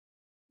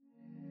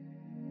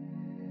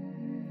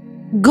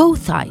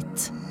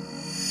Goethite.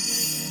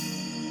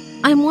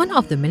 I'm one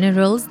of the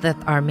minerals that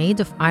are made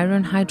of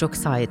iron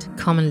hydroxide,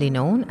 commonly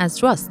known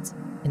as rust.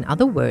 In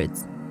other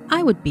words,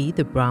 I would be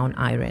the brown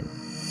iron.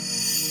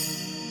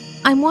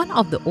 I'm one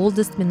of the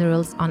oldest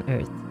minerals on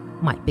Earth.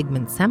 My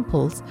pigment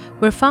samples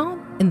were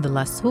found in the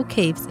Lascaux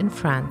caves in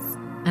France,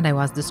 and I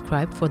was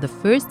described for the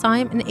first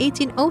time in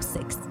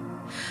 1806.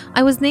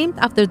 I was named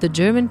after the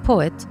German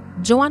poet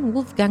Johann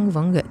Wolfgang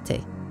von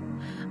Goethe.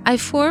 I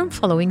form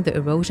following the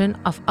erosion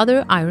of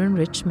other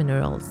iron-rich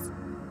minerals.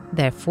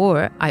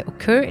 Therefore, I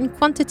occur in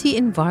quantity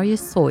in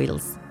various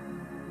soils,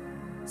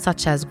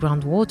 such as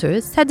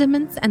groundwater,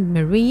 sediments, and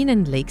marine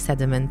and lake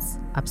sediments,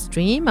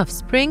 upstream of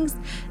springs,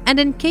 and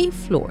in cave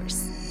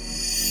floors.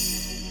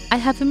 I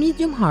have a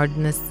medium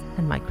hardness,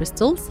 and my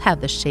crystals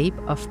have the shape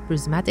of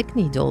prismatic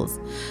needles,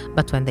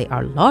 but when they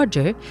are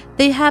larger,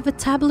 they have a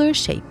tabular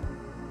shape.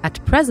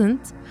 At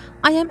present,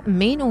 I am a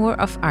main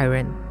ore of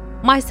iron.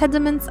 My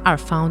sediments are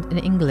found in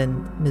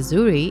England,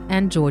 Missouri,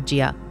 and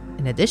Georgia.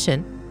 In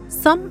addition,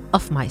 some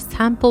of my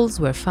samples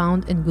were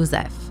found in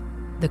Goethite,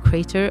 the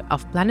crater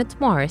of planet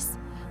Mars,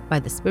 by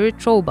the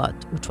Spirit robot,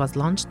 which was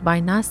launched by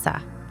NASA,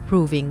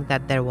 proving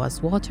that there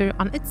was water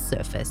on its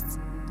surface.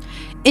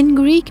 In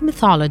Greek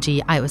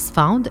mythology, I was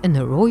found in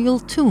a royal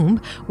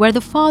tomb where the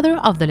father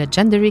of the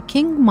legendary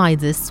King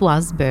Midas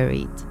was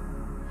buried.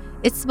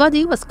 Its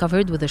body was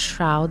covered with a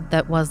shroud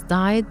that was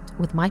dyed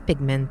with my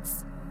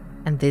pigments,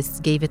 and this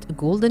gave it a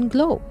golden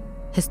glow.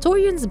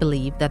 Historians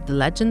believe that the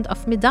legend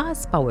of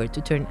Midas' power to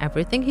turn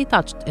everything he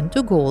touched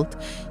into gold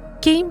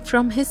came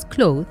from his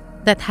clothes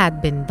that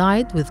had been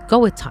dyed with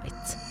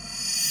goethite.